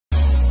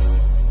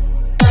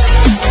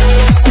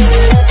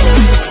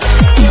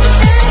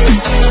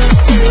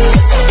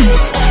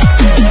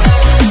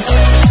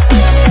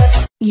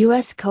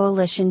U.S.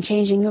 coalition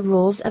changing the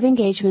rules of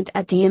engagement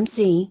at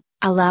DMZ,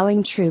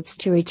 allowing troops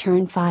to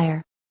return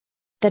fire.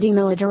 The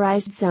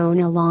demilitarized zone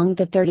along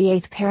the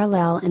 38th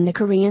parallel in the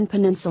Korean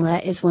Peninsula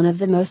is one of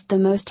the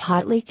most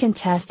hotly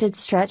contested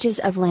stretches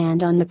of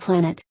land on the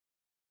planet.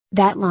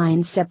 That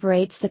line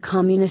separates the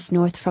Communist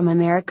North from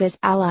America's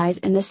allies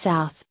in the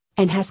South,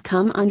 and has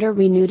come under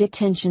renewed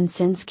attention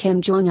since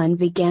Kim Jong-un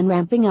began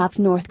ramping up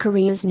North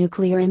Korea's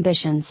nuclear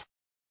ambitions.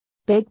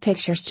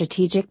 Big-picture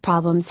strategic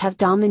problems have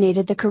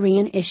dominated the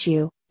Korean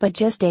issue, but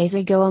just days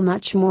ago a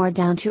much more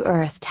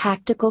down-to-earth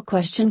tactical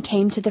question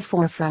came to the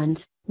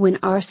forefront: when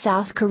are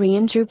South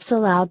Korean troops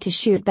allowed to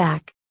shoot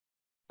back?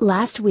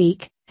 Last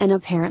week, an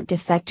apparent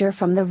defector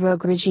from the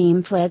rogue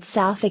regime fled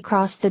south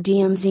across the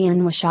DMZ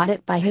and was shot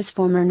at by his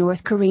former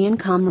North Korean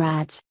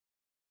comrades.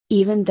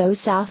 Even though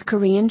South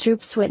Korean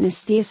troops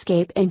witnessed the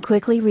escape and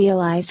quickly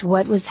realized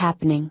what was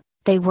happening,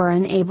 they were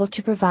unable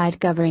to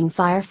provide covering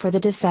fire for the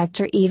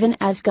defector even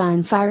as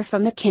gunfire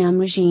from the Kim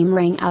regime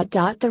rang out.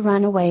 The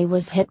runaway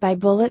was hit by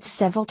bullets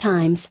several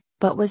times,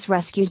 but was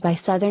rescued by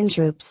Southern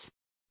troops.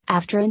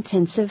 After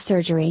intensive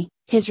surgery,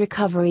 his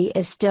recovery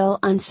is still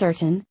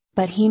uncertain,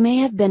 but he may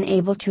have been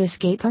able to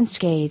escape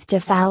unscathed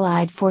if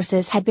Allied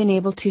forces had been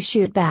able to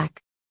shoot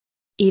back.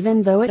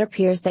 Even though it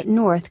appears that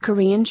North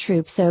Korean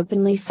troops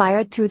openly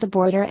fired through the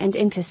border and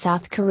into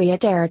South Korea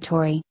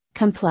territory,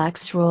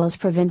 complex rules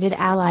prevented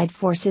Allied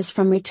forces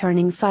from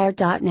returning fire.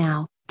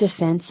 Now,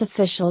 defense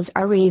officials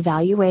are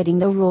re-evaluating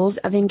the rules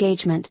of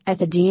engagement at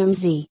the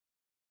DMZ.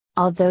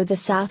 Although the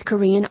South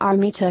Korean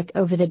army took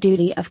over the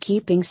duty of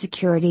keeping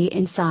security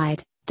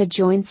inside the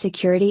Joint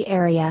Security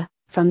Area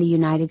from the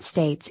United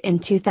States in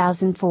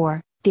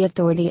 2004, the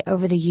authority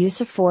over the use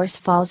of force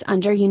falls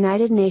under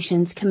United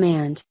Nations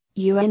Command,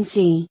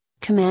 UNC,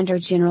 Commander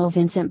General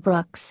Vincent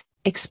Brooks,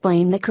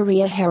 explained the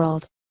Korea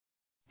Herald.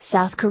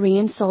 South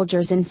Korean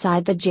soldiers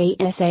inside the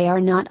JSA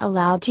are not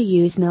allowed to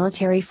use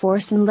military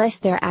force unless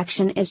their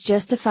action is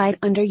justified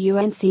under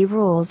UNC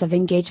rules of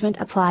engagement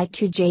applied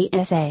to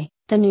JSA,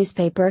 the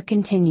newspaper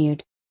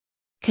continued.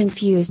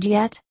 Confused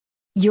yet?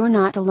 You're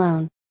not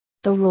alone.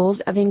 The rules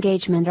of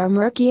engagement are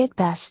murky at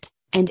best,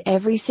 and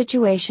every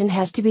situation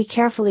has to be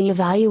carefully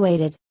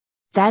evaluated.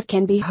 That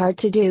can be hard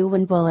to do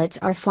when bullets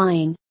are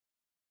flying.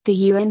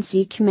 The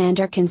UNC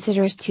commander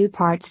considers two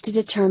parts to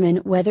determine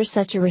whether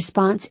such a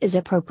response is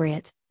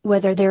appropriate: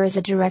 whether there is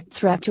a direct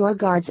threat to our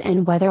guards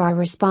and whether our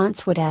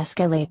response would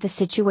escalate the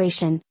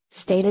situation,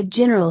 stated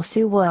General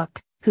Soo Wook,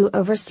 who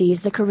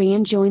oversees the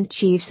Korean Joint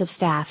Chiefs of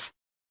Staff.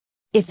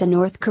 If the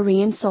North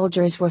Korean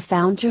soldiers were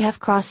found to have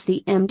crossed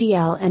the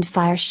MDL and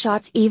fire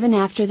shots even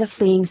after the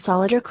fleeing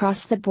soldier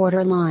crossed the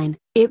border line,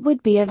 it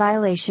would be a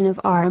violation of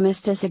our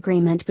armistice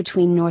agreement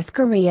between North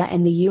Korea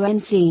and the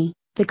UNC,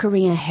 the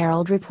Korea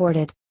Herald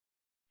reported.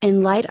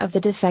 In light of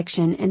the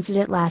defection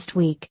incident last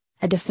week,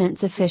 a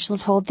defense official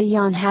told the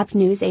Yonhap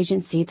news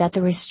agency that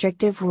the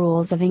restrictive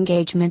rules of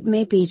engagement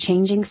may be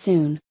changing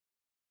soon.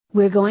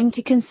 We're going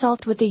to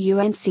consult with the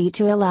UNC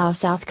to allow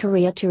South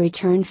Korea to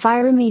return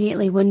fire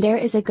immediately when there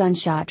is a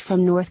gunshot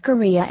from North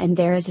Korea and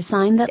there is a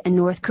sign that a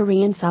North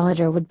Korean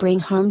soldier would bring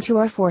harm to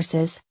our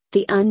forces,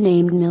 the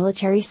unnamed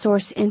military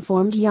source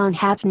informed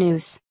Yonhap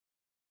News.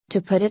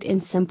 To put it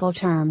in simple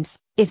terms,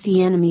 if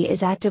the enemy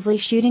is actively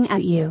shooting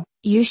at you,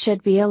 you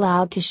should be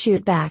allowed to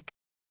shoot back.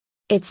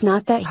 It's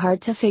not that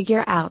hard to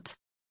figure out.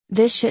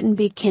 This shouldn't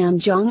be Kim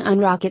Jong-un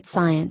rocket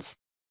science.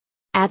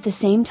 At the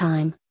same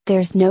time,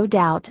 there's no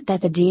doubt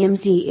that the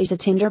DMZ is a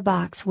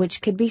tinderbox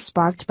which could be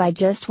sparked by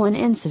just one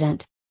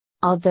incident.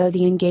 Although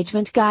the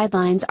engagement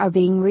guidelines are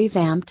being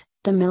revamped,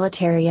 the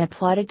military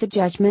applauded the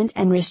judgment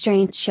and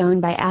restraint shown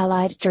by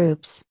Allied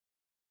troops.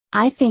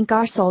 I think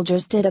our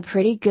soldiers did a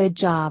pretty good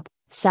job,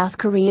 South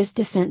Korea's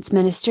Defense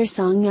Minister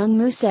Song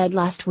Young-moo said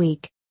last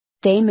week.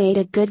 They made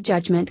a good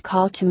judgment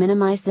call to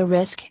minimize the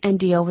risk and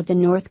deal with the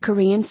North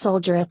Korean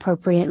soldier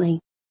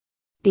appropriately.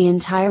 The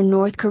entire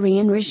North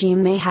Korean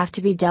regime may have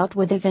to be dealt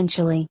with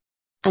eventually.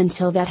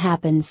 Until that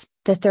happens,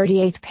 the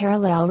 38th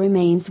parallel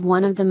remains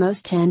one of the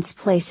most tense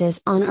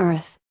places on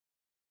Earth.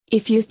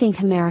 If you think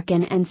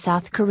American and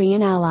South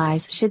Korean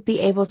allies should be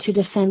able to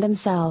defend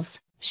themselves,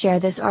 share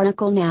this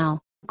article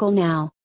now.